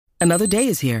Another day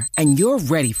is here, and you're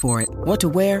ready for it. What to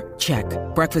wear? Check.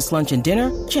 Breakfast, lunch, and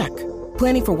dinner? Check.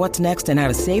 Planning for what's next and how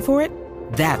to save for it?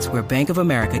 That's where Bank of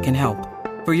America can help.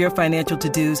 For your financial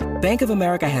to-dos, Bank of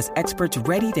America has experts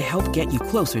ready to help get you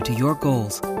closer to your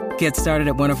goals. Get started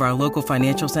at one of our local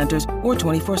financial centers or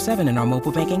 24/7 in our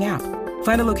mobile banking app.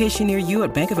 Find a location near you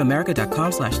at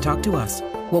bankofamerica.com/talktous.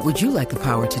 What would you like the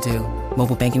power to do?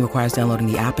 Mobile banking requires downloading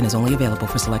the app and is only available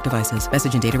for select devices.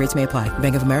 Message and data rates may apply.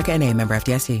 Bank of America N.A., member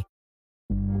FDIC.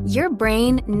 Your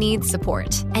brain needs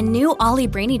support, and new Ollie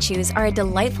Brainy Chews are a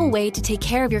delightful way to take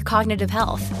care of your cognitive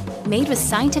health. Made with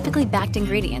scientifically backed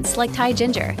ingredients like Thai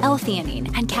ginger,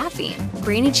 L-theanine, and caffeine,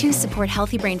 Brainy Chews support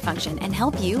healthy brain function and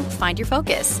help you find your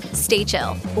focus, stay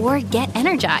chill, or get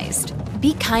energized.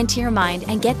 Be kind to your mind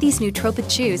and get these nootropic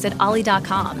chews at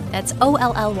ollie.com. That's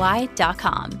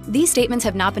OLLY.com. These statements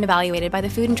have not been evaluated by the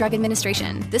Food and Drug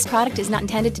Administration. This product is not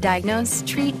intended to diagnose,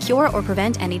 treat, cure, or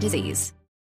prevent any disease.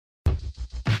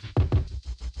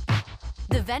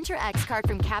 The Venture X card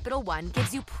from Capital One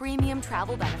gives you premium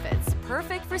travel benefits,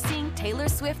 perfect for seeing Taylor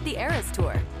Swift The Eras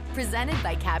Tour. Presented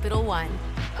by Capital One.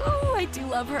 Ooh, I do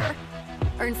love her.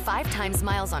 Earn 5 times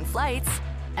miles on flights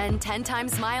and 10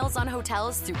 times miles on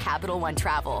hotels through Capital One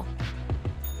Travel.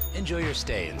 Enjoy your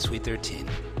stay in Suite 13.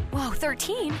 Whoa,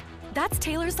 13? That's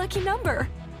Taylor's lucky number.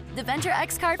 The Venture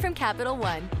X card from Capital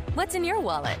One. What's in your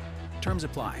wallet? Terms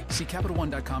apply. See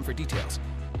CapitalOne.com for details.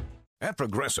 At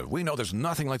Progressive, we know there's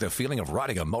nothing like the feeling of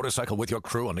riding a motorcycle with your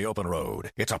crew on the open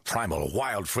road. It's a primal,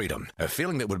 wild freedom, a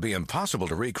feeling that would be impossible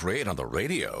to recreate on the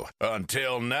radio.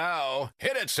 Until now.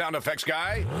 Hit it, sound effects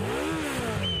guy.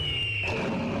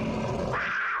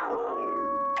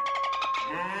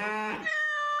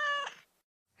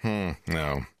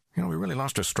 No. We really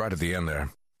lost our stride at the end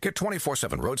there. Get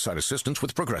 24/7 roadside assistance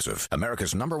with Progressive,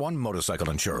 America's #1 motorcycle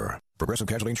insurer. Progressive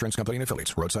Casualty Insurance Company and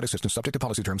Affiliates. Roadside assistance subject to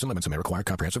policy terms and limits and may require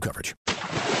comprehensive coverage.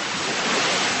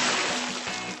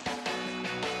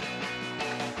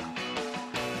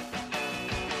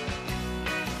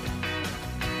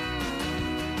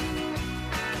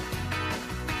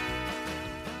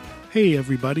 Hey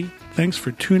everybody, thanks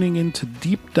for tuning in to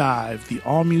Deep Dive, the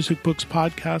All Music Books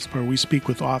podcast where we speak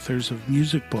with authors of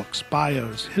music books,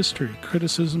 bios, history,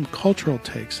 criticism, cultural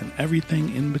takes, and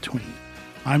everything in between.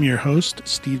 I'm your host,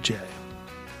 Steve J.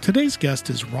 Today's guest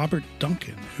is Robert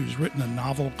Duncan, who's written a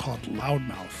novel called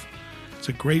Loudmouth. It's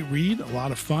a great read, a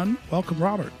lot of fun. Welcome,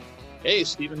 Robert. Hey,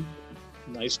 Stephen.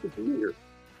 Nice to be here.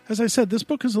 As I said, this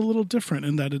book is a little different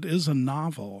in that it is a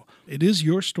novel. It is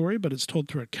your story, but it's told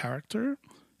through a character.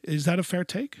 Is that a fair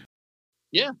take?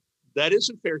 Yeah, that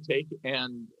is a fair take,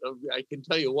 and I can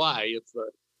tell you why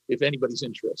if anybody's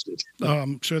interested. Oh,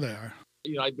 I'm sure they are.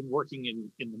 I've been working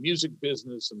in the music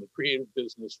business and the creative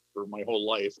business for my whole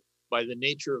life. By the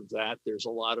nature of that, there's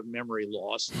a lot of memory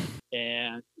loss,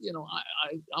 and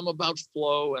I'm about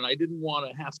flow, and I didn't want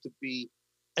to have to be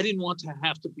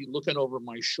looking over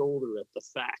my shoulder at the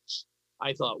facts.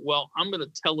 I thought, well, I'm going to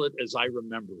tell it as I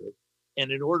remember it. And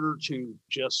in order to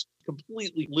just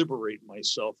completely liberate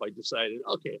myself, I decided,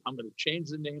 okay, I'm going to change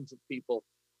the names of people.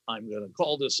 I'm going to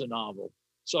call this a novel.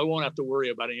 So I won't have to worry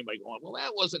about anybody going, well,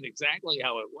 that wasn't exactly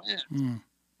how it went.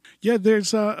 Yeah,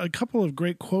 there's a couple of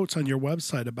great quotes on your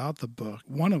website about the book.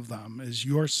 One of them is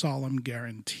your solemn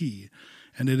guarantee.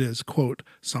 And it is, quote,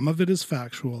 some of it is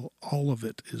factual, all of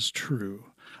it is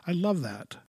true. I love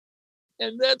that.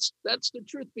 And that's the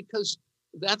truth, because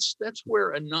that's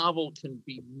where a novel can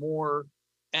be more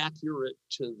accurate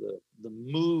to the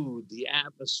mood, the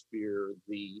atmosphere,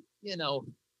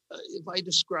 if I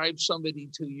describe somebody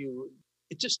to you,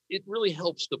 it really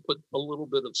helps to put a little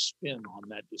bit of spin on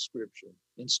that description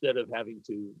instead of having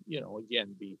to,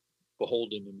 again, be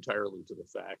beholden entirely to the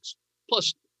facts.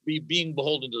 Plus, being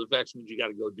beholden to the facts means you got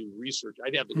to go do research.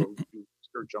 I'd have to go do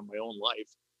research on my own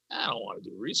life. I don't want to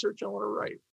do research. I want to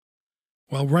write.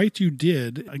 Well, Write You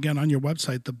Did, again, on your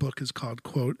website, the book is called,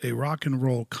 quote, a rock and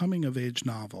roll coming-of-age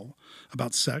novel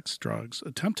about sex, drugs,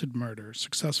 attempted murder,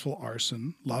 successful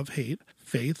arson, love, hate,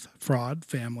 faith, fraud,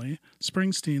 family,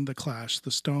 Springsteen, The Clash, The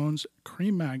Stones,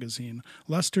 Cream Magazine,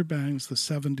 Lester Bangs, the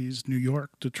 70s, New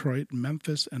York, Detroit,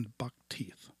 Memphis, and Buck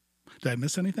Teeth. Did I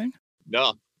miss anything?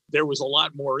 No, there was a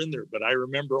lot more in there, but I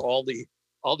remember all the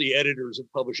editors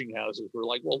of publishing houses were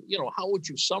like, well, how would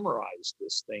you summarize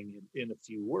this thing in a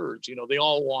few words? They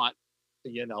all want,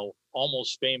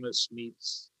 Almost Famous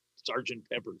meets Sergeant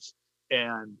Pepper's.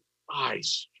 And I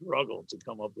struggled to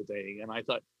come up with anything. And I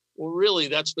thought, well, really,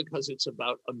 that's because it's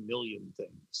about a million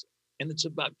things. And it's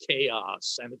about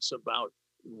chaos, and it's about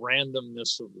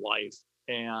randomness of life.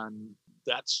 And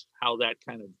that's how that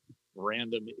kind of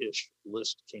random-ish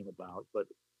list came about. But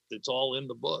it's all in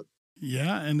the book.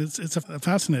 Yeah, and it's a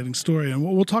fascinating story, and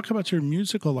we'll talk about your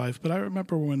musical life. But I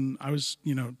remember when I was,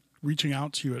 reaching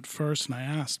out to you at first, and I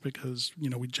asked because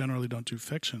we generally don't do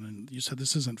fiction, and you said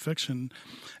this isn't fiction,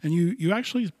 and you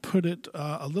actually put it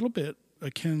a little bit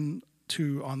akin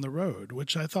to On the Road,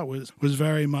 which I thought was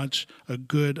very much a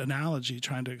good analogy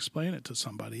trying to explain it to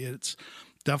somebody. It's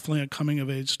definitely a coming of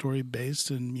age story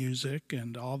based in music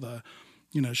and all the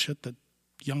shit that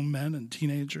young men and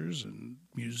teenagers and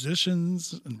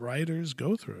musicians and writers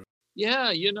go through.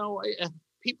 Yeah,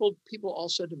 people all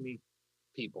said to me,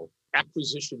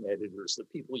 acquisition editors, the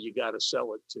people you got to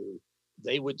sell it to,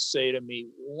 they would say to me,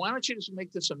 why don't you just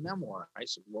make this a memoir? I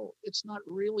said, well, it's not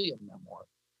really a memoir.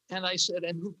 And I said,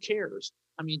 and who cares?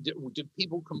 I mean, did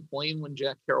people complain when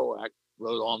Jack Kerouac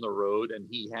wrote On the Road and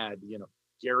he had,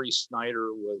 Gary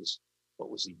Snyder was, what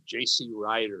was he, J.C.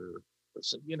 Ryder,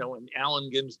 and Allen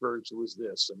Ginsberg's was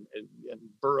this, and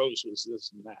Burroughs was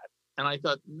this and that. And I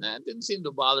thought, it didn't seem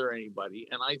to bother anybody.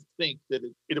 And I think that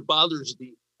it bothers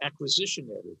the acquisition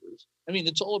editors. I mean,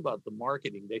 it's all about the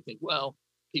marketing. They think, well,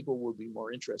 people will be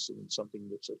more interested in something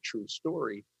that's a true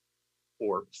story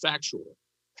or factual,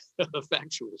 a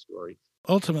factual story.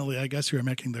 Ultimately, I guess you're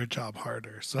making their job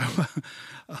harder. So,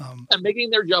 and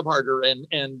making their job harder, and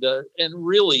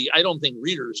really, I don't think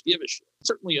readers give a shit.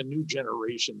 Certainly, a new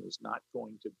generation is not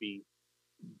going to be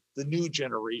the new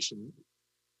generation.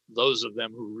 Those of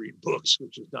them who read books,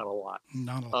 which is not a lot,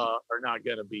 are not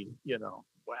going to be,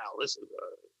 wow, this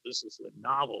is a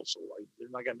novel, so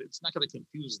like it's not going to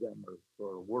confuse them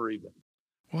or worry them.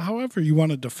 Well, however you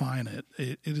want to define it,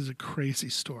 it is a crazy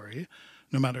story,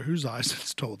 no matter whose eyes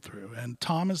it's told through. And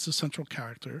Tom is the central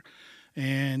character,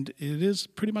 and it is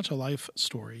pretty much a life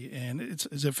story. And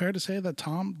is it fair to say that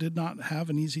Tom did not have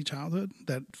an easy childhood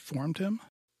that formed him?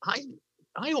 I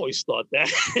always thought that.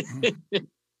 Mm-hmm.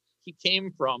 He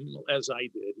came from, as I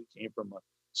did, he came from a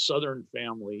Southern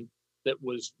family that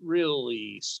was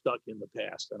really stuck in the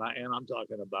past. And I'm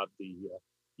talking about the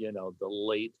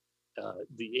late,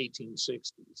 the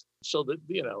 1860s. So that,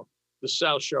 the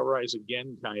South shall rise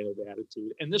again kind of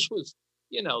attitude. And this was,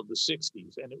 the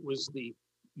 60s, and it was the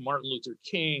Martin Luther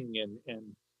King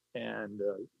and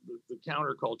the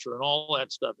counterculture and all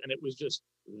that stuff. And it was just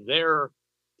their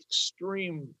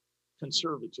extreme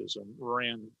conservatism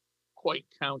ran quite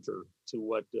counter to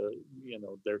what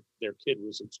their kid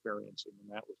was experiencing,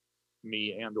 and that was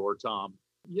me and or Tom.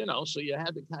 So you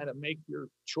had to kind of make your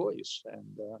choice,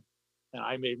 and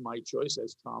I made my choice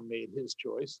as Tom made his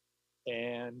choice,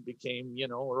 and became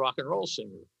a rock and roll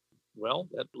singer. Well,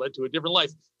 that led to a different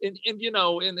life, and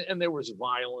there was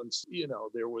violence,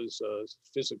 there was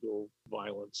physical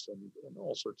violence and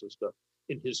all sorts of stuff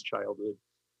in his childhood.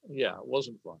 Yeah, it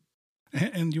wasn't fun.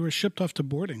 And you were shipped off to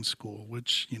boarding school,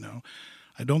 which,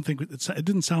 I don't think it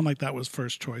didn't sound like that was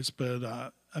first choice,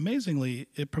 but amazingly,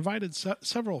 it provided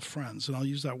several friends, and I'll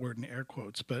use that word in air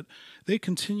quotes, but they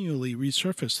continually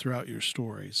resurface throughout your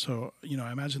story. So,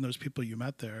 I imagine those people you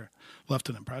met there left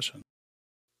an impression.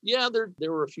 Yeah,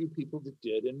 there were a few people that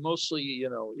did, and mostly,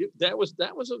 that was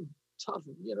a tough,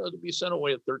 to be sent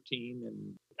away at 13,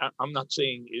 and I'm not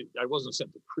saying I wasn't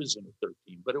sent to prison at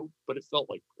 13, but it felt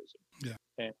like prison. Yeah.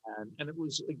 And it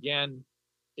was, again,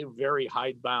 a very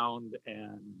hidebound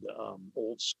and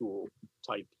old school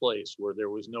type place where there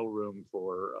was no room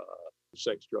for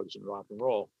sex, drugs, and rock and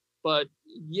roll. But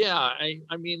yeah,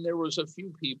 I mean, there was a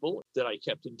few people that I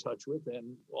kept in touch with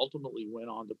and ultimately went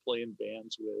on to play in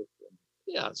bands with. And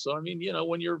yeah, so I mean,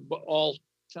 when you're all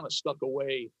kind of stuck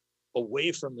away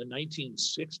from the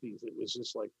 1960s, it was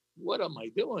just like, what am I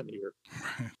doing here?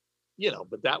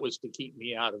 But that was to keep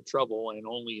me out of trouble and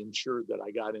only ensured that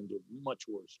I got into much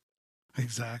worse.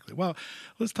 Exactly. Well,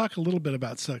 let's talk a little bit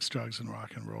about sex, drugs, and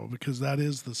rock and roll, because that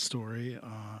is the story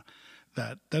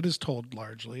that is told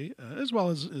largely, as well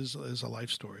as a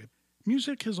life story.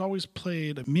 Music has always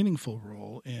played a meaningful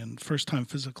role in first-time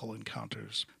physical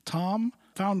encounters. Tom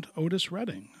found Otis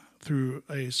Redding through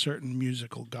a certain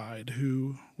musical guide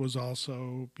who was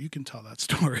also, you can tell that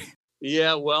story.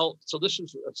 Yeah, well, so this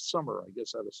was a summer, I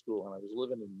guess, out of school, and I was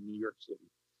living in New York City.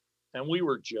 And we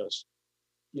were just,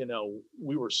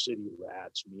 we were city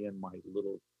rats, me and my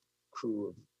little crew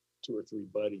of 2 or 3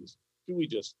 buddies. We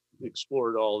just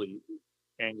explored all the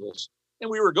angles. And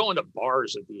we were going to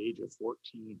bars at the age of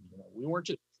 14. We weren't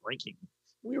just drinking.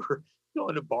 We were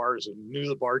going to bars and knew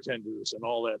the bartenders and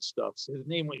all that stuff. So his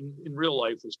name in real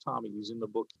life was Tommy. He's in the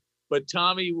book. But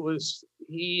Tommy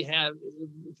he had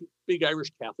a big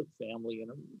Irish Catholic family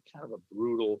and a kind of a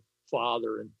brutal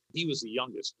father. And he was the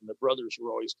youngest. And the brothers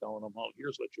were always telling him, oh,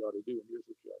 here's what you ought to do. And here's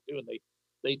what you ought to do. And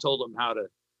they told him how to,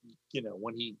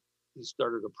 when he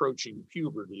started approaching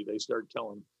puberty, they started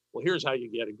telling well, here's how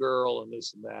you get a girl and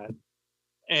this and that.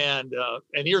 And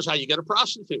here's how you get a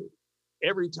prostitute.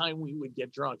 Every time we would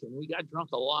get drunk, and we got drunk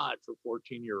a lot for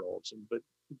 14-year-olds, but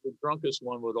the drunkest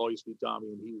one would always be Tommy,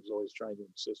 and he was always trying to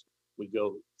insist we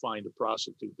go find a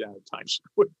prostitute down at Times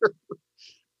Square.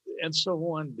 And so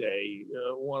one day,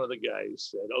 one of the guys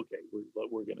said, okay,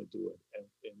 we're going to do it.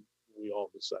 And we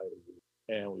all decided,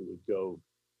 and we would go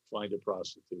find a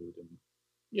prostitute. And,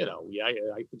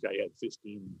 I think I had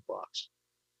 $15.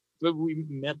 But we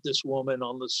met this woman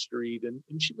on the street, and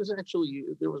she was actually,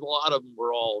 there was a lot of them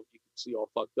were all, you could see all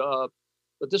fucked up.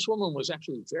 But this woman was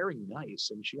actually very nice,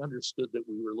 and she understood that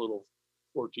we were little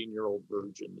 14-year-old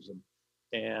virgins.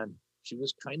 And she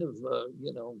was kind of,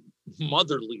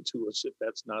 motherly to us, if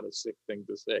that's not a sick thing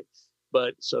to say.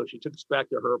 But so she took us back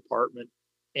to her apartment,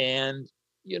 and,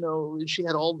 she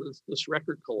had all this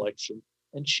record collection,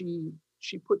 and she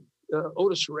put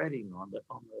Otis Redding on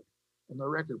the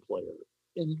record player.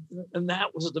 And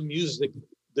that was the music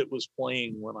that was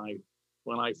playing when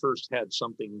I first had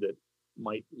something that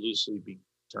might loosely be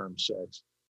termed sex.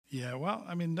 Yeah, well,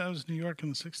 I mean, that was New York in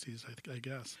the 60s, I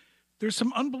guess. There's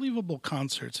some unbelievable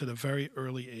concerts at a very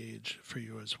early age for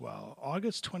you as well.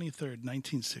 August 23rd,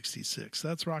 1966.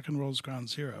 That's rock and roll's ground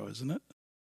zero, isn't it?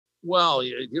 Well,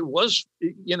 it was,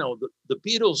 the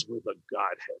Beatles were the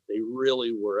godhead. They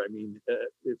really were. I mean,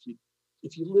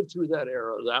 if you lived through that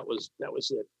era, that was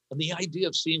it. And the idea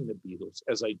of seeing the Beatles,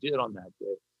 as I did on that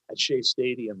day at Shea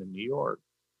Stadium in New York,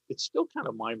 it's still kind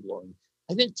of mind-blowing.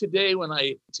 I think today when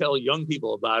I tell young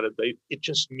people about it, it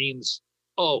just means,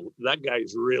 oh, that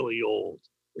guy's really old.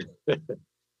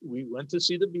 We went to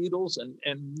see the Beatles,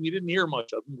 and we didn't hear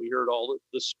much of them. We heard all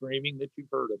the screaming that you've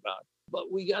heard about.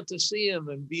 But we got to see them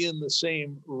and be in the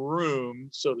same room,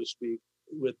 so to speak,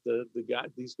 with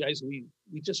these guys we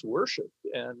just worshiped.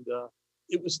 And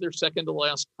it was their second to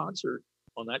last concert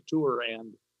on that tour,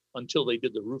 and until they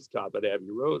did the rooftop at Abbey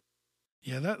Road.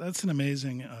 Yeah, that's an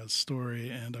amazing story,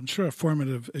 and I'm sure a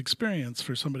formative experience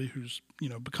for somebody who's,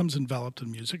 becomes enveloped in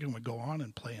music and would go on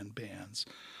and play in bands.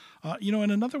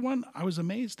 And another one I was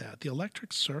amazed at, the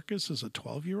Electric Circus as a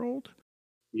 12-year-old.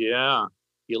 Yeah,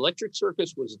 the Electric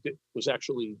Circus was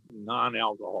actually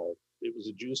non-alcohol. It was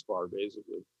a juice bar,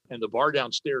 basically. And the bar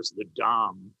downstairs, the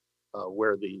Dom,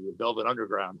 where the Velvet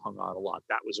Underground hung out a lot,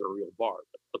 that was a real bar.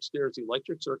 But upstairs, the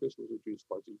Electric Circus was a juice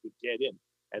bar, so you could get in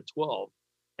at 12.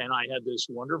 And I had this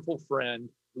wonderful friend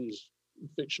who's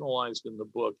fictionalized in the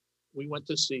book. We went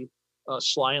to see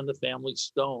Sly and the Family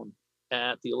Stone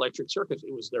at the Electric Circus.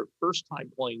 It was their first time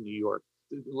playing New York.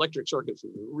 The Electric Circus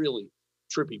is a really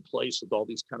trippy place with all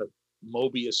these kind of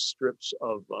Mobius strips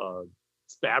of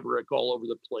fabric all over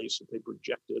the place that they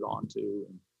projected onto.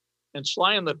 And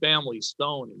Sly and the Family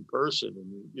Stone in person,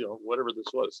 and whatever this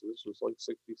was like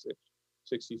 66,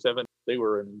 67. They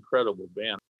were an incredible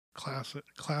band.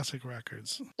 Classic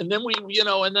records. And then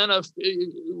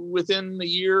within the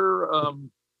year,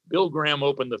 Bill Graham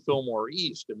opened the Fillmore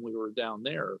East, and we were down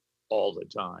there all the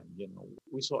time.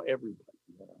 We saw everybody.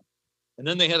 And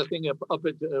then they had a thing up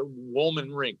at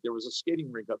Woolman Rink. There was a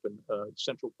skating rink up in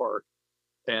Central Park,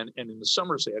 and in the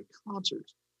summers they had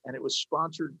concerts, and it was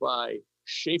sponsored by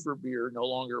Schaefer Beer, no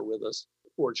longer with us,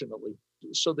 fortunately.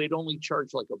 So they'd only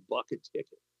charge like $1 a ticket,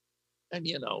 and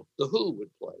the Who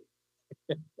would play.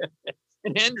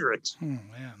 And Hendrix. Oh,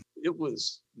 man. It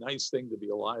was a nice thing to be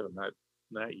alive in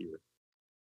that year.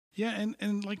 Yeah,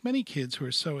 and like many kids who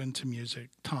are so into music,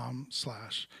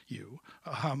 Tom/you,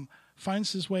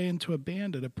 finds his way into a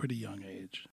band at a pretty young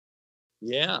age.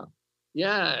 Yeah.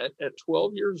 At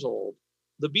 12 years old,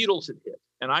 the Beatles had hit.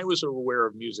 And I was aware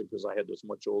of music because I had this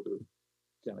much older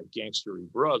kind of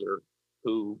gangstery brother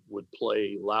who would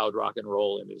play loud rock and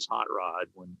roll in his hot rod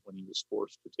when he was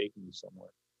forced to take me somewhere.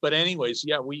 But anyways,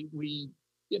 yeah, we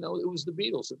it was the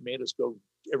Beatles that made us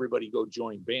everybody go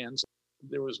join bands.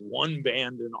 There was one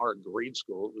band in our grade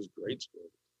school. It was grade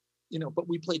school, but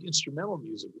we played instrumental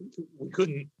music. We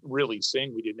couldn't really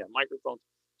sing. We didn't have microphones.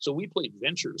 So we played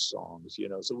Venture songs,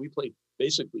 so we played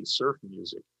basically surf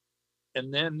music.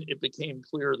 And then it became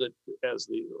clear that as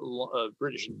the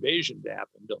British invasion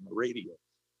happened on the radio,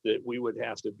 that we would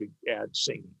have to add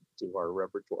singing to our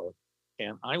repertoire.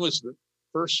 And I was the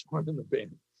first one in the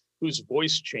band whose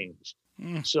voice changed.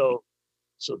 So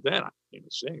then I became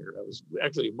a singer. That was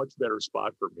actually a much better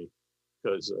spot for me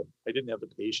because I didn't have the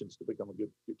patience to become a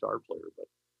good guitar player,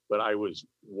 but I was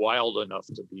wild enough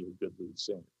to be a good lead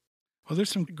singer. Well,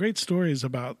 there's some great stories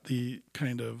about the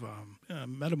kind of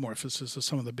metamorphosis of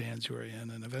some of the bands you were in,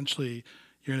 and eventually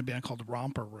you're in a band called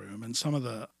Romper Room, and some of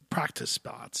the practice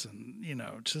spots, and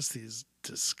just these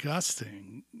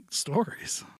disgusting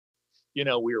stories. We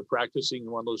were practicing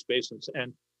in one of those basements,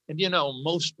 and And,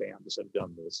 most bands have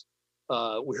done this.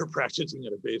 We were practicing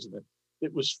in a basement.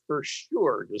 It was for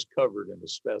sure just covered in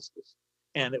asbestos.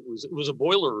 And it was a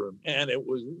boiler room, and it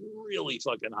was really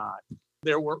fucking hot.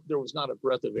 There was not a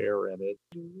breath of air in it.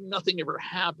 Nothing ever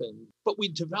happened, but we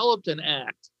developed an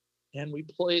act, and we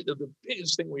played the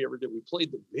biggest thing we ever did. We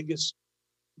played the biggest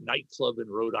nightclub in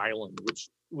Rhode Island,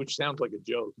 which sounds like a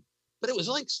joke, but it was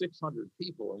like 600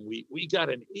 people, and we got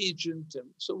an agent, and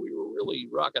so we were really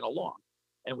rocking along.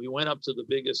 And we went up to the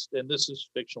biggest, and this is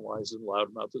fictionalized in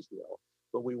Loudmouth as well,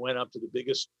 but we went up to the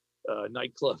biggest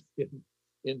nightclub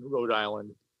in Rhode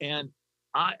Island. And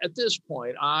at this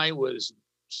point, I was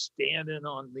standing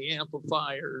on the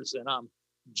amplifiers, and I'm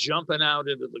jumping out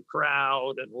into the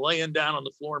crowd and laying down on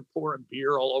the floor and pouring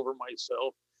beer all over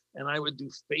myself. And I would do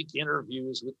fake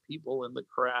interviews with people in the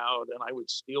crowd, and I would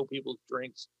steal people's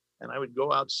drinks, and I would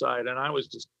go outside, and I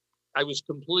was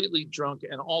completely drunk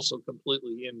and also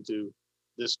completely into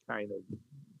this kind of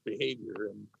behavior.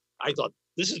 And I thought,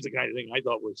 this is the kind of thing I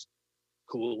thought was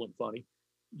cool and funny.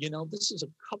 This is a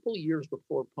couple of years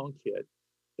before punk hit.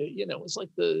 It was like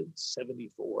the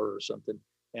 74 or something.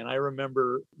 And I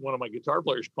remember one of my guitar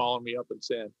players calling me up and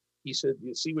saying, he said,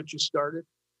 "You see what you started?"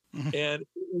 And it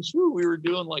was true. We were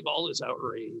doing like all this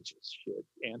outrageous shit,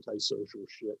 antisocial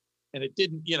shit. And it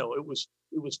didn't, it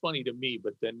was funny to me.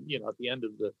 But then, at the end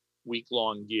of the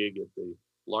week-long gig at the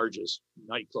largest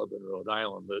nightclub in Rhode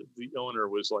Island, the owner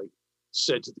was like,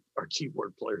 said to our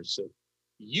keyboard player, said,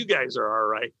 "You guys are all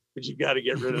right, but you got to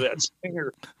get rid of that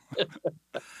singer."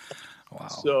 Wow.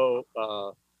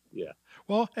 So, yeah.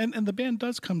 Well, and the band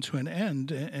does come to an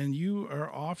end, and you are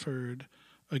offered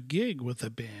a gig with a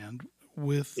band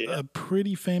with a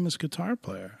pretty famous guitar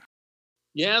player.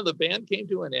 Yeah, the band came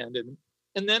to an end,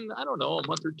 and then I don't know, a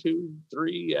month or 2,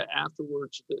 3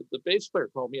 afterwards, the bass player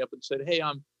called me up and said, "Hey,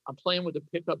 I'm playing with a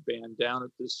pickup band down at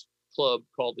this club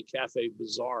called the Cafe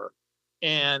Bazaar,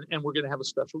 and we're going to have a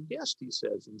special guest," he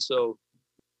says.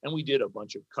 And we did a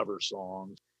bunch of cover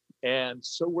songs. And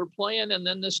so we're playing, and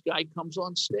then this guy comes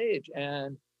on stage,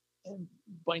 and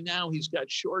by now he's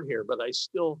got short hair, but I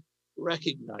still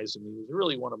recognize him. He was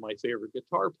really one of my favorite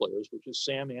guitar players, which is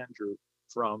Sam Andrew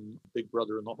from Big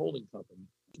Brother and the Holding Company.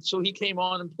 So he came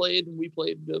on and played, and we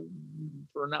played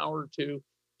for an hour or two.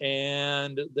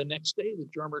 And the next day, the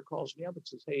drummer calls me up and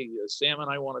says, "Hey, Sam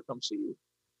and I want to come see you."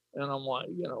 And I'm like,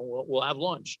 we'll have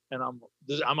lunch. And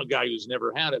I'm a guy who's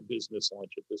never had a business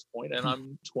lunch at this point, and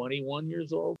I'm 21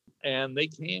 years old. And they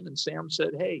came, and Sam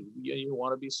said, "Hey, you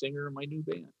want to be singer in my new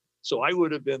band?" So I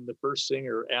would have been the first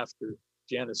singer after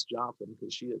Janis Joplin,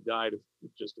 because she had died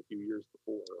just a few years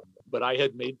before. But I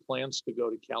had made plans to go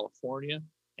to California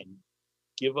and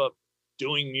give up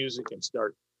doing music and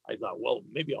start. I thought, well,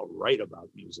 maybe I'll write about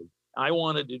music. I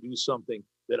wanted to do something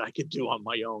that I could do on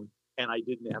my own, and I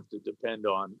didn't have to depend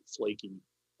on flaky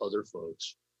other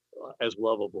folks, as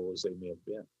lovable as they may have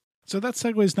been. So that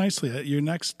segues nicely. At your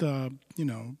next,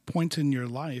 point in your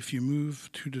life, you move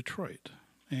to Detroit,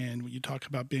 and you talk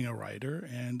about being a writer,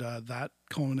 and that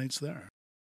culminates there.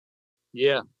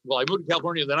 Yeah. Well, I moved to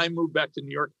California, then I moved back to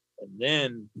New York, and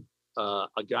then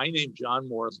a guy named John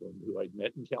Morrison, who I'd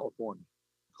met in California,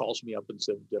 calls me up and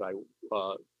said,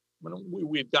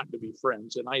 we'd gotten to be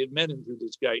friends, and I had met him through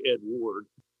this guy, Ed Ward,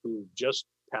 who just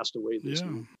passed away this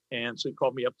week. And so he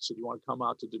called me up and said, "You want to come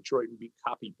out to Detroit and be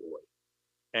copy boy?"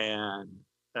 And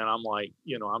I'm like,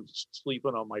 I'm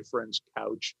sleeping on my friend's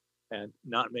couch and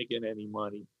not making any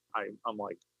money. I'm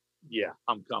like, yeah,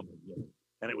 I'm coming.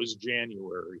 And it was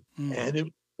January, and it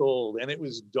was cold, and it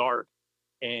was dark.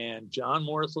 And John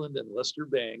Morthland and Lester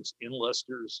Bangs in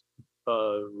Lester's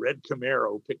red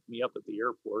Camaro picked me up at the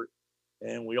airport,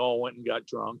 and we all went and got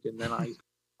drunk. And then I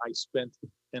spent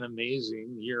an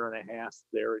amazing year and a half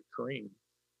there at Cream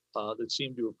that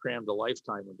seemed to have crammed a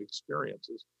lifetime of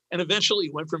experiences. And eventually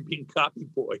went from being copy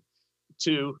boy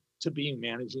to being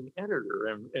managing editor.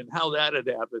 And how that had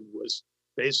happened was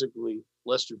basically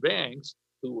Lester Bangs,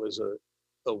 who was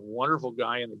a wonderful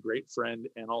guy and a great friend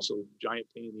and also a giant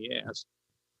pain in the ass,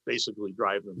 basically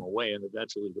drive them away. And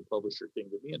eventually the publisher came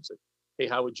to me and said, "Hey,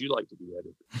 how would you like to be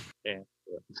editor?" And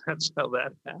that's how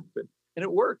that happened. And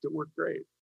it worked. It worked great.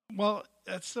 Well,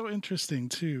 that's so interesting,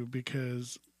 too,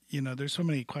 because, there's so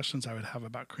many questions I would have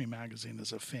about Cream Magazine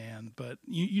as a fan. But,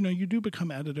 you do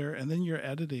become editor, and then you're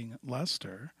editing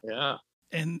Lester. Yeah.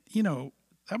 And,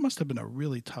 that must have been a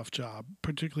really tough job,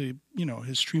 particularly,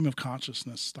 his stream of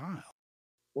consciousness style.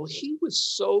 Well, he was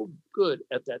so good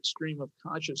at that stream of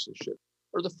consciousness shit.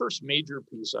 Or the first major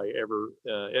piece I ever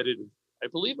edited, I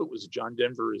believe it was John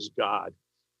Denver is God.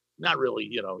 Not really,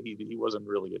 he wasn't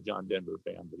really a John Denver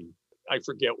fan, but I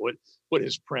forget what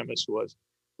his premise was.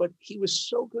 but he was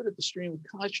so good at the stream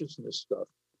of consciousness stuff.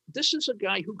 This is a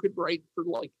guy who could write for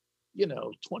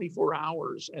 24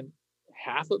 hours, and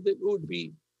half of it would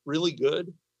be really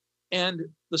good. And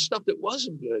the stuff that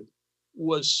wasn't good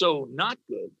was so not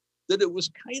good that it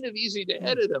was kind of easy to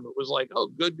edit them. It was like, oh,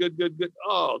 good.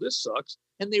 Oh, this sucks.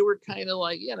 And they were kind of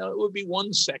like, it would be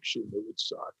one section that would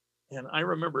suck. And I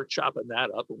remember chopping that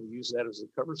up, and we used that as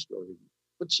a cover story.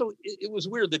 But so it was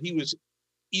weird that he was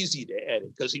easy to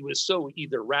edit because he was so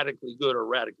either radically good or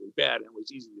radically bad, and it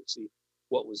was easy to see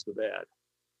what was the bad.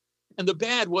 And the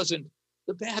bad was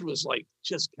like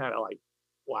just kind of like,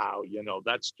 wow,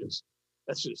 that's just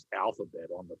alphabet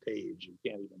on the page. You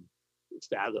can't even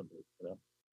fathom it.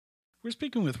 We're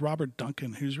speaking with Robert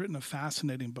Duncan, who's written a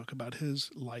fascinating book about his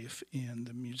life in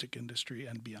the music industry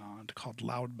and beyond called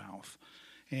Loudmouth.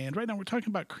 And right now we're talking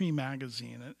about Cream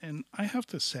Magazine. And I have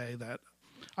to say that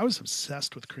I was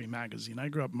obsessed with Cream Magazine. I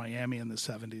grew up in Miami in the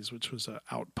 70s, which was an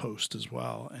outpost as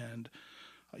well. And,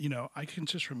 I can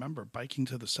just remember biking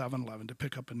to the 7-Eleven to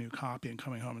pick up a new copy and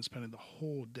coming home and spending the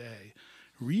whole day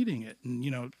reading it.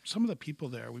 And, some of the people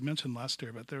there, we mentioned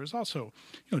Lester, but there was also,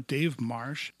 Dave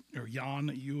Marsh or Jan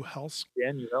Uhelsk.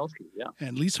 Jan Uhelski, yeah.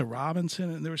 And Lisa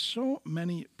Robinson. And there were so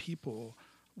many people.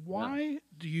 Why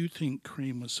do you think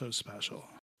Cream was so special?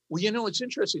 Well, it's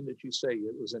interesting that you say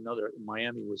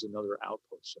Miami was another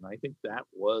outpost. And I think that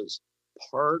was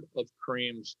part of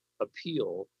Cream's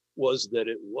appeal, was that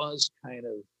it was kind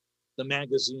of the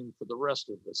magazine for the rest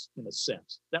of us, in a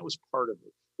sense. That was part of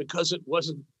it, because it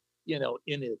wasn't, in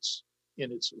its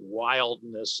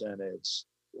wildness and its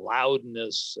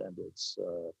loudness and its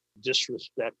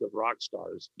disrespect of rock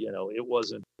stars. It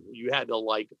wasn't, you had to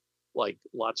like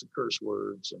lots of curse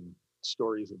words and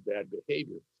stories of bad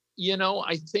behavior.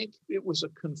 I think it was a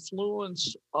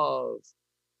confluence of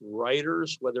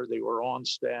writers, whether they were on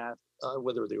staff,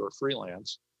 whether they were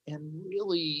freelance, and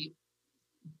really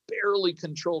barely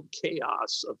controlled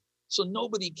chaos. So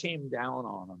nobody came down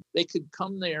on them. They could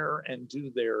come there and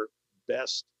do their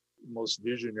best, most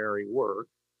visionary work,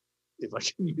 if I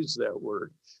can use that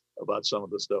word, about some of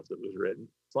the stuff that was written.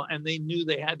 And they knew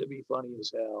they had to be funny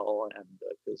as hell, and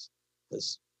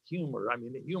because humor,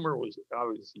 humor was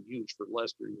obviously huge for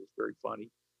Lester. He was very funny.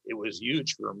 It was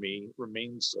huge for me,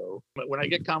 remains so. But when I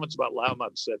get comments about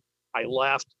Loudmouth, said I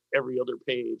laughed every other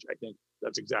page, I think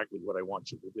that's exactly what I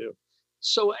want you to do.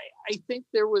 So I think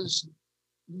there was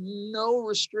no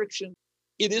restriction.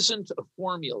 It isn't a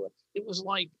formula. It was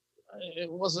like,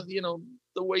 it wasn't,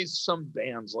 the way some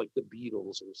bands like the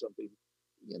Beatles or something,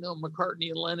 McCartney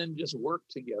and Lennon just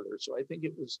worked together. So I think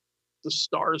it was the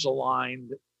stars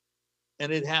aligned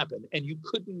and it happened. And you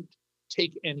couldn't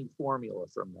take any formula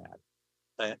from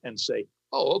that and say,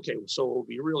 oh, okay, so it will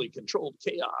be really controlled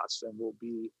chaos and we'll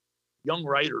be young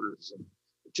writers and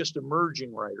just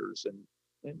emerging writers.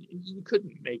 And you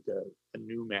couldn't make a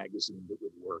new magazine that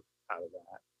would work out of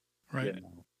that. Right.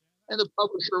 And the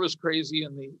publisher was crazy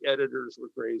and the editors were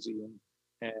crazy.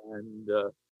 And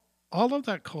all of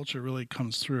that culture really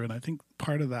comes through. And I think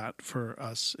part of that for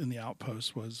us in the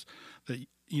Outpost was that,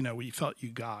 we felt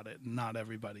you got it and not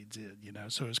everybody did,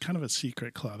 so it was kind of a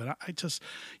secret club. And I just,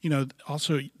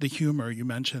 also the humor, you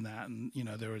mentioned that. And,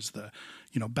 there was the,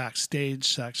 backstage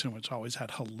section, which always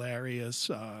had hilarious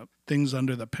things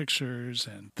under the pictures,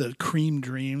 and the Cream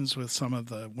Dreams with some of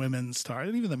the women's stars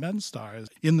and even the men's stars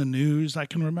in the news. I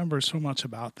can remember so much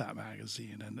about that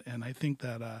magazine. And I think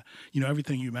that,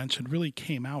 everything you mentioned really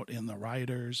came out in the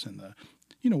writers, and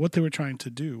the, what they were trying to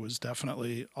do was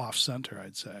definitely off center,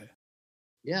 I'd say.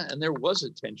 Yeah, and there was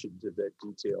attention to that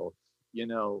detail.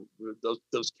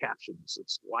 Those captions.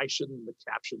 It's why shouldn't the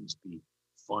captions be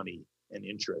funny and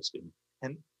interesting?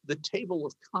 And the table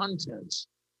of contents,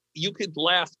 you could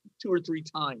laugh 2 or 3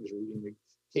 times reading the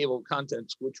table of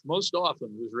contents, which most often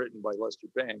was written by Lester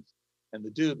Bangs, and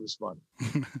the dude was funny.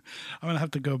 I'm gonna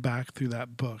have to go back through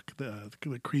that book,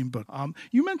 the Cream book.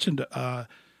 You mentioned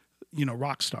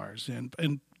rock stars,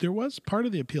 and there was part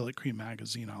of the appeal at Cream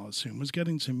Magazine, I'll assume, was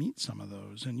getting to meet some of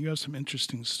those, and you have some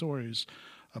interesting stories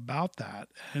about that.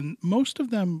 And most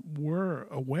of them were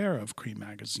aware of Cream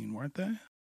Magazine, weren't they?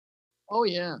 Oh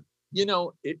yeah,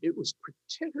 it was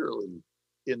particularly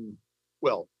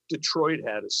Detroit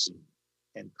had a scene,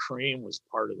 and Cream was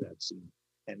part of that scene,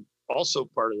 and also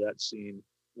part of that scene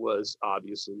was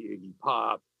obviously Iggy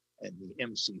Pop and the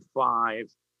MC5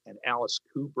 and Alice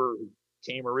Cooper, who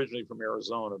came originally from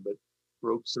Arizona, but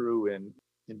broke through in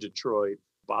Detroit.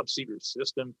 Bob Seger's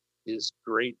System, his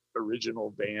great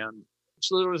original band.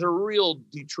 So there was a real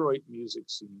Detroit music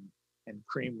scene, and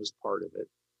Cream was part of it.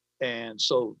 And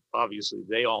so obviously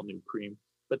they all knew Cream,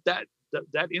 but that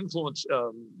that influence,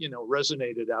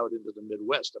 resonated out into the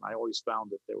Midwest. And I always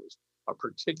found that there was a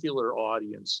particular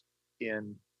audience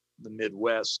in the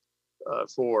Midwest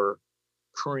for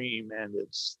Cream and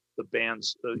its the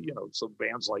bands, so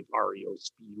bands like REO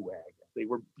Speedwagon. They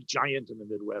were giant in the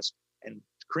Midwest, and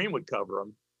Cream would cover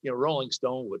them. Rolling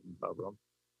Stone wouldn't cover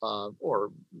them,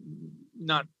 or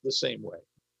not the same way.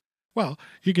 Well,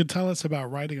 you could tell us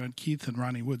about riding on Keith and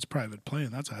Ronnie Wood's private plane.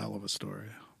 That's a hell of a story.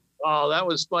 Oh, that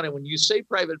was funny. When you say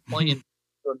private plane,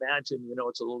 imagine,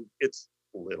 it's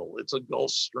a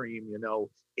Gulfstream,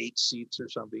 8 seats or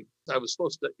something. I was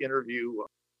supposed to interview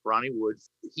Ronnie Wood.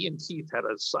 He and Keith had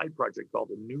a side project called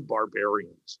the New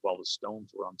Barbarians while the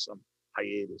Stones were on some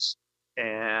hiatus.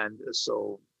 And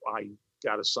so I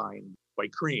got assigned by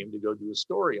Cream to go do a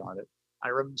story on it. I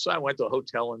remember, so I went to a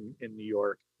hotel in New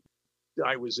York.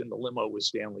 I was in the limo with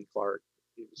Stanley Clarke.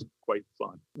 It was quite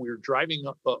fun. We were driving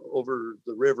over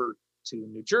the river to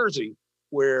New Jersey,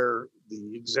 where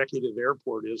the executive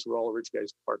airport is, where all the rich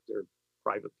guys park their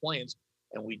private planes.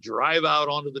 And we drive out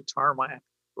onto the tarmac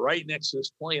right next to this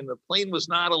plane. The plane was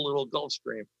not a little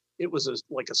Gulfstream. It was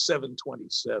like a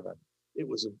 727. It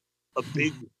was a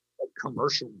big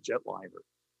commercial jetliner.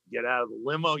 Get out of the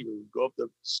limo, you go up the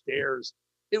stairs.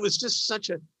 It was just such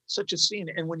a scene.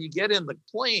 And when you get in the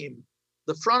plane,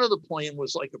 the front of the plane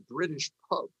was like a British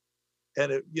pub,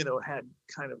 and it had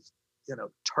kind of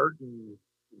tartan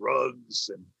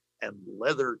rugs and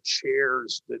leather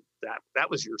chairs. That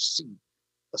was your seat,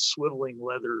 a swiveling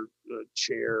leather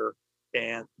chair,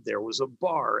 and there was a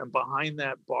bar, and behind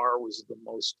that bar was the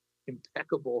most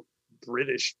impeccable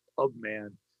British pub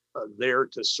man there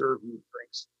to serve you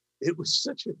drinks. It was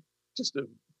just a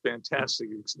fantastic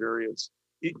experience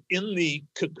in the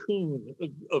cocoon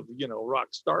of rock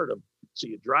stardom. So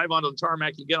you drive onto the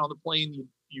tarmac, you get on the plane,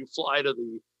 you fly to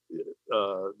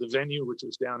the venue, which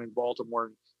was down in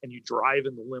Baltimore, and you drive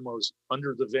in the limos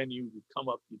under the venue. You come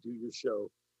up, you do your show,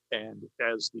 and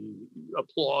as the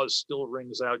applause still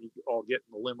rings out, you all get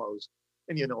in the limos.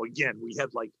 And again, we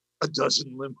had like a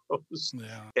dozen limos,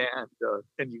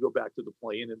 and you go back to the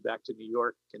plane and back to New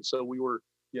York. And so we were,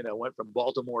 went from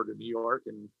Baltimore to New York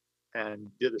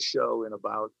and did a show in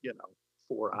about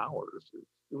 4 hours.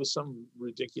 It was some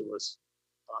ridiculous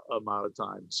amount of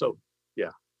time. So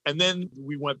yeah, and then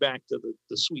we went back to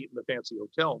the suite in the fancy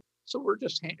hotel. So we're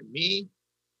just me,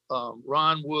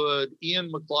 Ron Wood,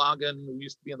 Ian McLagan, who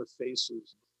used to be in the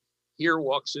Faces. Here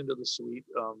walks into the suite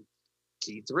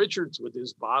Keith Richards with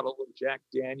his bottle of Jack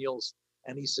Daniels,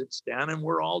 and he sits down, and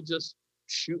we're all just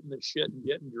shooting the shit and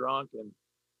getting drunk. And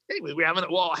anyway, we're having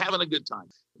a good time.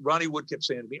 Ronnie Wood kept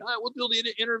saying to me, "We'll do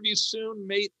the interview soon,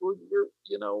 mate. We'll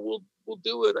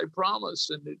do it. I promise."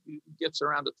 And it gets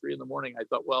around to 3 a.m. I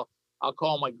thought, well, I'll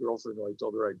call my girlfriend, who I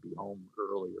told her I'd be home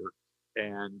earlier,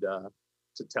 and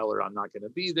to tell her I'm not going to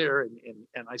be there.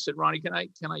 And I said, "Ronnie, can I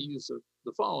use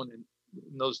the phone?" And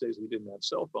in those days, we didn't have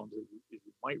cell phones, as you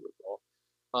might recall.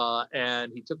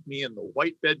 And he took me in the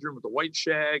white bedroom with the white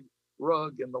shag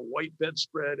rug and the white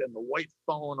bedspread and the white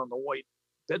phone on the white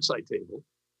bedside table,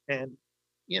 and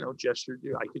gestured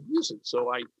I could use it.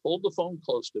 So I pulled the phone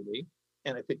close to me,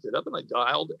 and I picked it up and I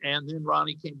dialed, and then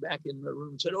Ronnie came back in the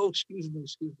room and said, "Oh, excuse me.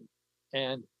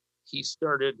 And he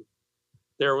started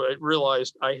there. I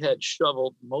realized I had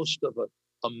shoveled most of a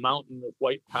mountain of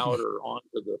white powder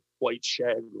onto the white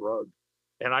shag rug,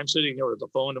 and I'm sitting there with the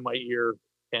phone in my ear,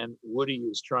 and Woody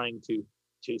is trying to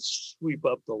sweep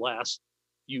up the last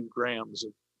few grams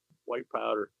of white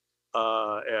powder,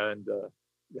 and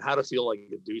how to feel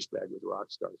like a douchebag with rock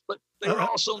stars. But they were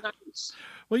also nice.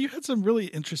 Well, you had some really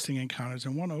interesting encounters,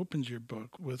 and one opens your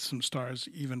book with some stars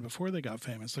even before they got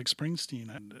famous, like Springsteen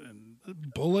and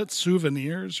Bullet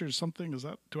Souvenirs or something.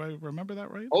 Do I remember that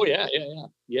right? Oh yeah.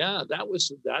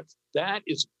 That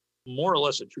is more or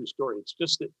less a true story. It's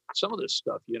just that some of this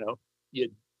stuff, who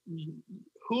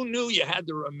knew you had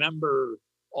to remember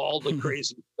all the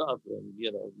crazy stuff, and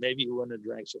maybe you wouldn't have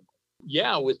drank so much.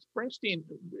 Yeah, with Springsteen,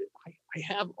 I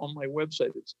have on my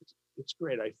website. It's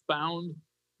great. I found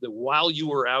the "While You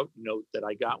Were Out" note that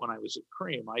I got when I was at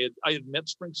Cream. I had met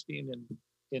Springsteen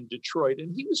in Detroit,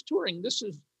 and he was touring. This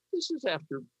is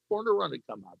after Born to Run had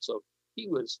come out, so he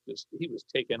was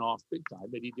taken off big time,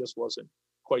 but he just wasn't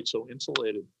quite so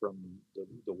insulated from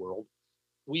the world.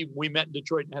 We met in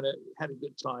Detroit and had a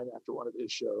good time after one of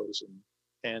his shows,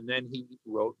 and then he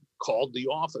called the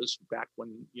office back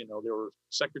when there were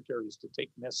secretaries to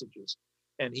take messages,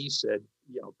 and he said,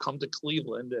 come to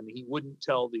Cleveland, and he wouldn't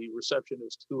tell the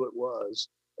receptionist who it was,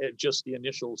 just the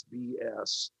initials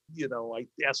BS. I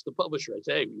asked the publisher, I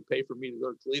said, "Hey, will you pay for me to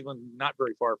go to Cleveland?" Not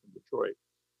very far from Detroit.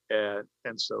 And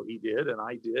And so he did, and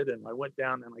I did. And I went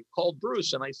down and I called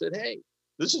Bruce and I said, hey,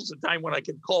 this is the time when I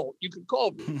can call. You can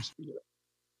call Bruce.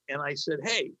 And I said,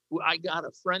 hey, I got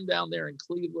a friend down there in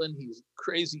Cleveland. He's a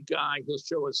crazy guy. He'll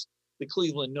show us the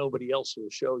Cleveland nobody else will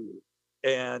show you.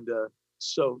 And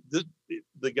so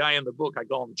the guy in the book, I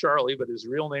call him Charlie, but his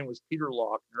real name was Peter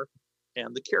Lochner.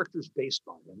 And the character's based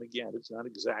on him. Again, it's not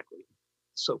exactly.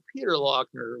 So Peter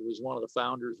Lochner was one of the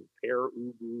founders of Pere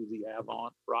Ubu, the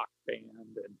avant rock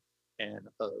band, and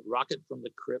Rocket from the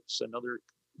Crypts, another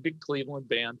big Cleveland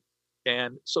band.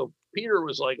 And so Peter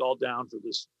was like all down for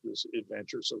this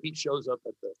adventure. So he shows up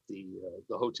at the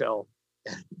hotel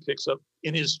and picks up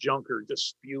in his junker, just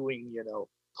spewing,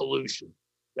 pollution,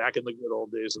 back in the good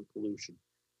old days of pollution.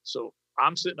 So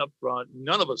I'm sitting up front.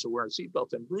 None of us are wearing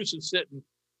seatbelts. And Bruce is sitting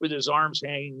with his arms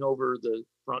hanging over the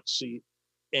front seat.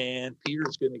 And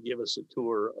Peter's going to give us a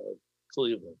tour of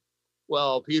Cleveland.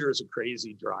 Well, Peter's a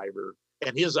crazy driver.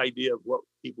 And his idea of what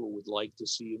people would like to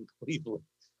see in Cleveland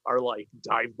are like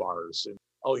dive bars. And,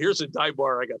 oh, here's a dive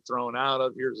bar I got thrown out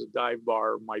of. Here's a dive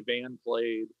bar my band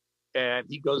played. And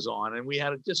he goes on. And we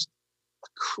had just a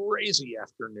crazy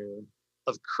afternoon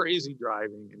of crazy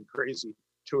driving and crazy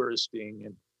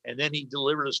touristing. And then he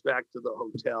delivered us back to the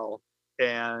hotel.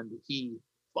 And he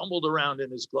fumbled around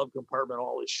in his glove compartment,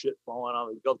 all his shit falling out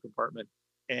of the glove compartment.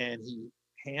 And he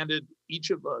handed each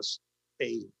of us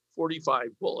a 45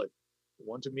 bullet,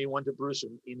 one to me, one to Bruce.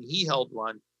 And he held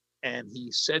one. And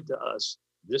he said to us,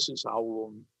 this is how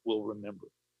we'll remember.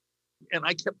 And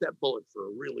I kept that bullet for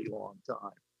a really long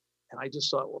time. And I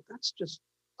just thought, well, that's just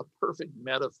a perfect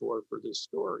metaphor for this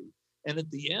story. And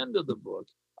at the end of the book,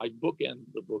 I bookend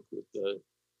the book with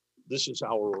this is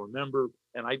how we'll remember.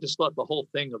 And I just thought the whole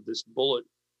thing of this bullet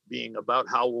being about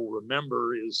how we'll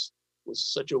remember was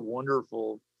such a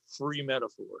wonderful free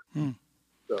metaphor.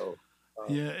 So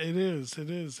yeah, it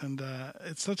is. And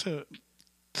it's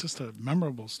just a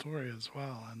memorable story as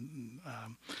well. And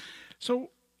so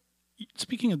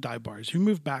speaking of dive bars, you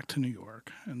moved back to New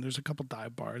York, and there's a couple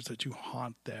dive bars that you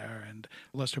haunt there, and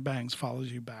Lester Bangs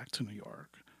follows you back to New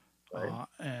York. Right.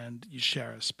 And you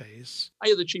share a space. I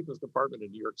had the cheapest apartment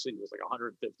in New York City. It was like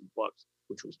 $150,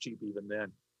 which was cheap even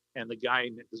then. And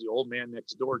the old man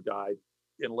next door died.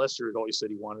 And Lester had always said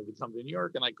he wanted to come to New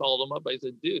York. And I called him up. I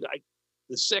said, dude,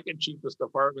 the second cheapest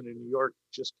apartment in New York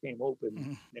just came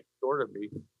open next door to me.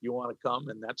 You want to come?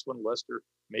 And that's when Lester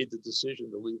made the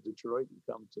decision to leave Detroit and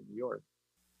come to New York.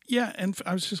 Yeah, and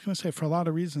I was just going to say, for a lot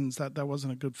of reasons, that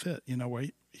wasn't a good fit. Where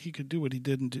he could do what he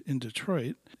did in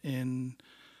Detroit. In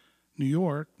New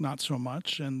York, not so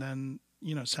much. And then,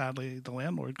 sadly, the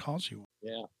landlord calls you.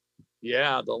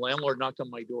 Yeah. The landlord knocked on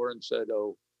my door and said,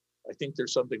 oh, I think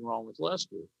there's something wrong with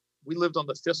Lester. We lived on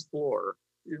the 5th floor.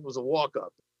 It was a walk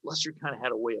up. Lester kind of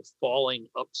had a way of falling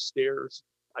upstairs.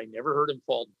 I never heard him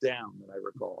fall down that I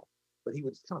recall, but he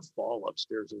would kind of fall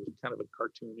upstairs. It was kind of a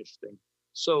cartoonish thing.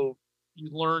 So you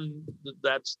learn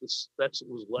that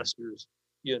was Lester's,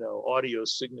 audio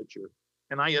signature.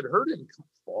 And I had heard him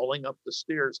falling up the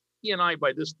stairs. He and I,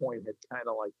 by this point, had kind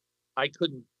of like, I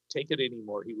couldn't take it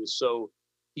anymore. He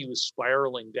was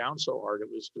spiraling down so hard. It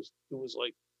was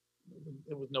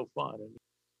no fun.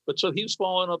 But so he was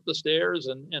falling up the stairs,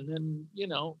 and then,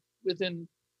 within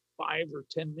 5 or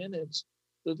 10 minutes,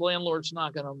 the landlord's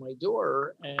knocking on my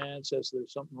door and says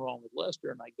there's something wrong with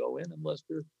Lester. And I go in, and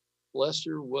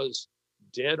Lester was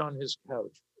dead on his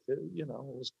couch. It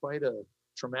was quite a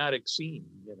traumatic scene,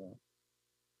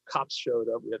 Cops showed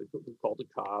up. We called the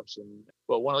cops, and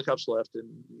one of the cops left, and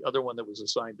the other one that was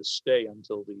assigned to stay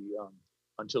until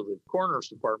the coroner's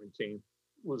department came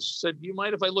said, do you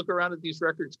mind if I look around at these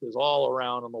records? Because all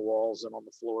around on the walls and on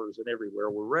the floors and everywhere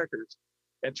were records.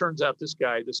 And turns out this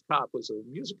cop was a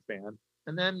music fan.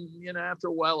 And then, after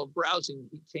a while of browsing,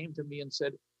 he came to me and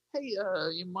said, hey,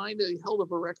 you mind? He held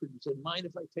up a record. He said, mind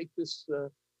if I take this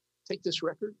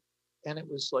record? And it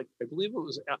was like, I believe it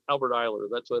was Albert Ayler.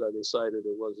 That's what I decided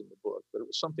it was in the book, but it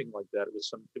was something like that. It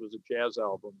was a jazz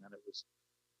album, and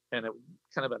it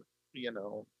kind of an,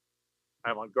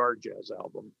 avant-garde jazz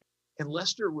album. And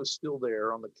Lester was still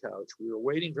there on the couch. We were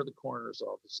waiting for the coroner's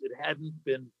office. It had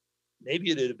been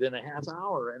a half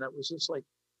hour. And it was just like,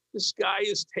 this guy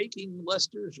is taking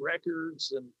Lester's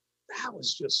records. And that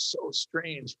was just so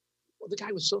strange. Well, the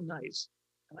guy was so nice.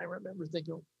 And I remember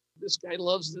thinking, this guy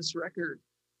loves this record.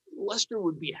 Lester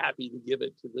would be happy to give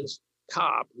it to this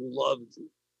cop who loved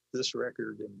this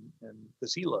record. And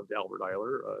because he loved Albert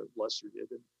Ayler, Lester did.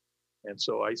 And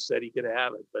so I said he could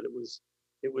have it. But it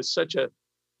was such a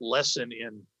lesson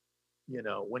in,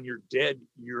 when you're dead,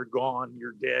 you're gone,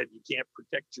 you're dead, you can't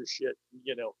protect your shit,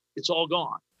 it's all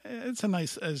gone. It's a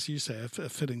nice, as you say, a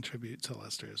fitting tribute to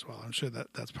Lester as well. I'm sure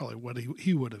that's probably what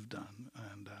he would have done.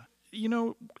 And,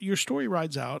 your story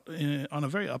rides out on a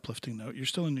very uplifting note. You're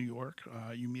still in New York.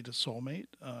 You meet a soulmate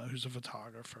who's a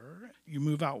photographer. You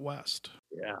move out west.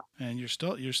 Yeah. And you're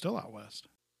still out west.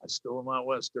 I still am out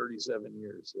west 37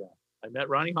 years, yeah. I met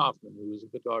Ronnie Hoffman, who was a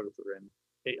photographer, and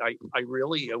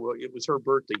it was her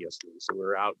birthday yesterday, so we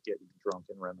were out getting drunk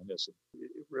and reminiscing. It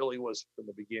really was, from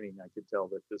the beginning, I could tell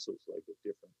that this was like a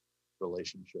different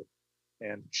relationship.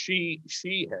 And she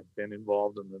had been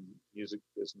involved in the music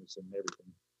business and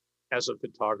everything. As a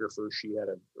photographer, she had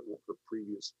her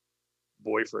previous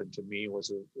boyfriend to me was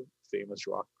a famous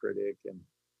rock critic. And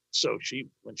so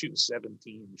when she was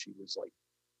 17, she was like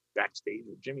backstage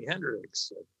with Jimi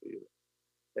Hendrix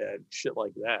and shit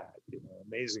like that,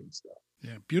 amazing stuff.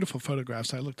 Yeah, beautiful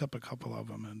photographs. I looked up a couple of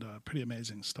them, and pretty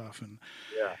amazing stuff. And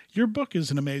yeah, your book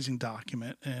is an amazing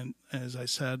document, and as I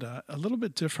said, a little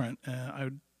bit different. I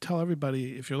would tell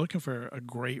everybody, if you're looking for a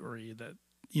great read, that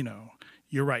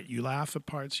you're right. You laugh at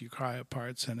parts, you cry at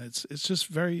parts, and it's just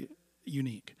very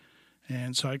unique.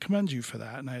 And so I commend you for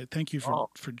that, and I thank you for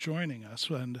joining us.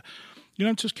 And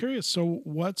I'm just curious. So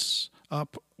what's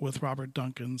up with Robert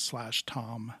Duncan /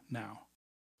 Tom now?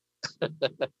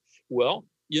 Well,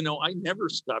 I never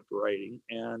stopped writing,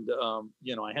 and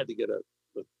I had to get a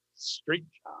straight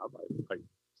job. I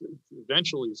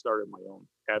eventually started my own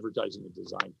advertising and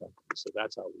design company, so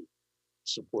that's how we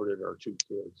supported our two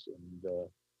kids.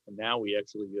 And now we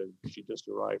actually, she just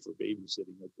arrived for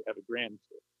babysitting. We have a brand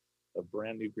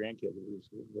new grandkid who's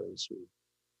very sweet.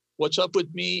 What's up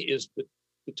with me is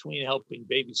between helping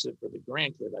babysit for the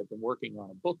grandkid, I've been working on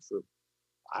a book for,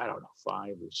 5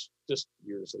 or just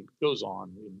years. It goes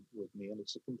on with me, and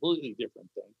it's a completely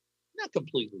different thing. Not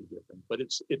completely different, but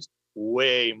it's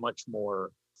way much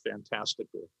more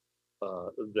fantastical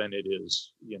than it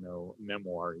is,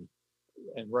 memoir-y.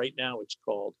 And right now it's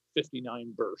called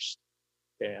 59 Burst.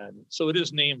 And so it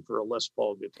is named for a Les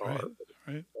Paul guitar,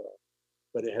 right.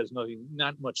 But it has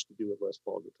not much to do with Les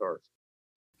Paul guitars.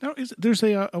 Now, there's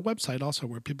a website also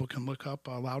where people can look up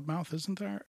Loudmouth, isn't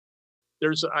there?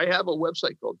 I have a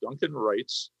website called Duncan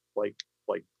Writes, like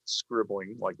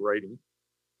scribbling, like writing,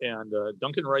 and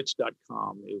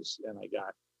DuncanWrites.com and I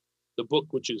got the book,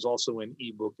 which is also an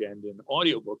ebook and an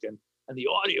audiobook, and the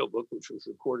audiobook, which was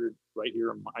recorded right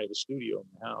here I have a studio in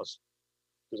the house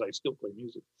because I still play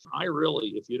music.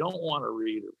 If you don't want to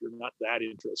read, or if you're not that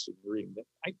interested in reading,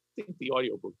 I think the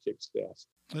audiobook kicks ass.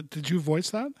 Did you voice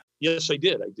that? Yes, I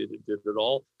did. I did it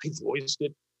all. I voiced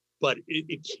it. But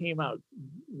it came out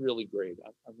really great.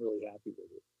 I'm really happy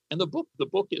with it. And the book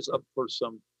is up for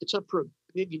it's up for a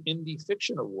big indie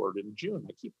fiction award in June.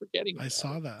 I keep forgetting. I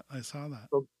saw that.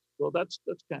 So that's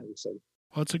kind of exciting.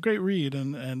 Well, it's a great read,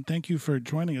 and thank you for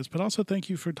joining us, but also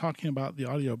thank you for talking about the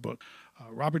audiobook.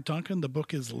 Robert Duncan, the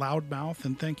book is Loudmouth,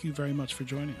 and thank you very much for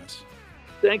joining us.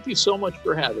 Thank you so much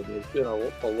for having me. It's been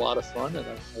a lot of fun, and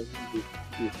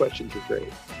your questions are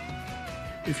great.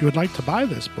 If you would like to buy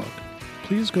this book,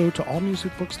 please go to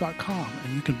allmusicbooks.com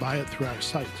and you can buy it through our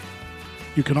site.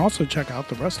 You can also check out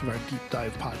the rest of our deep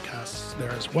dive podcasts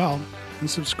there as well and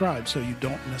subscribe so you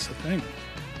don't miss a thing.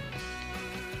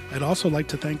 I'd also like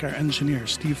to thank our engineer,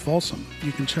 Steve Folsom.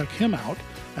 You can check him out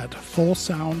at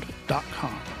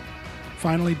fullsound.com.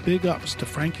 Finally, big ups to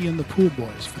Frankie and the Pool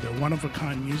Boys for their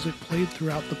one-of-a-kind music played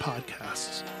throughout the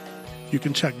podcasts. You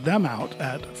can check them out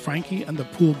at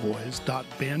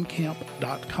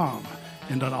frankieandthepoolboys.bandcamp.com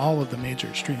and on all of the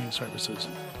major streaming services.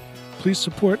 Please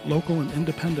support local and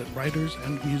independent writers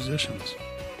and musicians.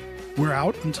 We're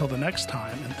out until the next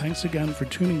time, and thanks again for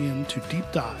tuning in to Deep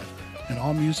Dive, an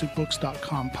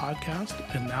allmusicbooks.com podcast,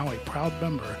 and now a proud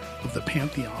member of the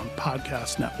Pantheon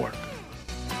Podcast Network.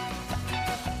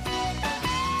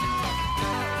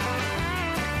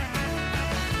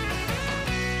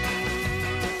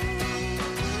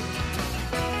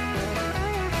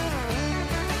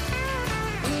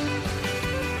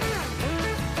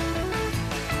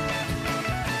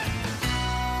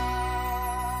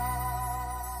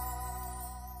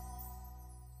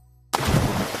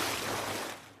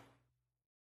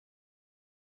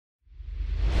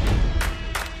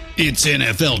 It's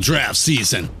NFL draft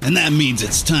season, and that means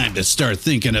it's time to start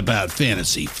thinking about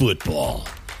fantasy football.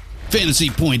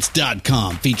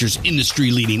 FantasyPoints.com features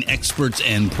industry-leading experts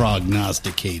and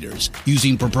prognosticators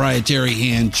using proprietary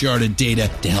hand-charted data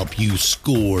to help you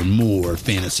score more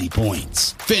fantasy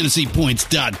points.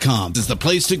 FantasyPoints.com is the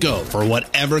place to go for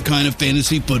whatever kind of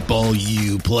fantasy football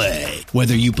you play.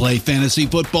 Whether you play fantasy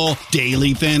football,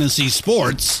 daily fantasy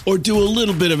sports, or do a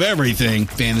little bit of everything,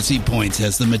 Fantasy Points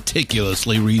has the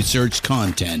meticulously researched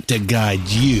content to guide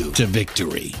you to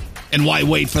victory. And why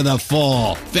wait for the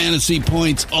fall? Fantasy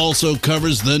Points also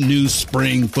covers the new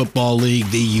spring football league,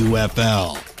 the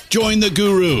UFL. Join the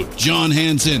guru, John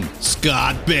Hansen,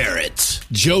 Scott Barrett,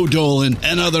 Joe Dolan,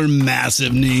 and other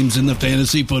massive names in the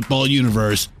fantasy football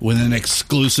universe with an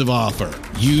exclusive offer.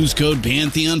 Use code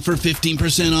Pantheon for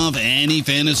 15% off any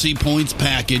Fantasy Points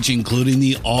package, including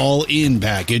the all-in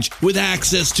package, with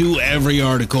access to every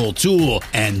article, tool,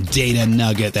 and data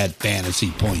nugget that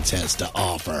Fantasy Points has to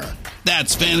offer.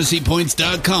 That's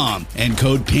fantasypoints.com and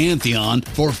code Pantheon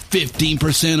for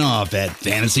 15% off at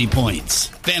Fantasy Points.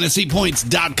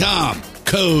 Fantasypoints.com,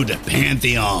 code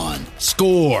Pantheon.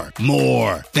 Score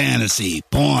more fantasy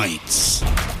points.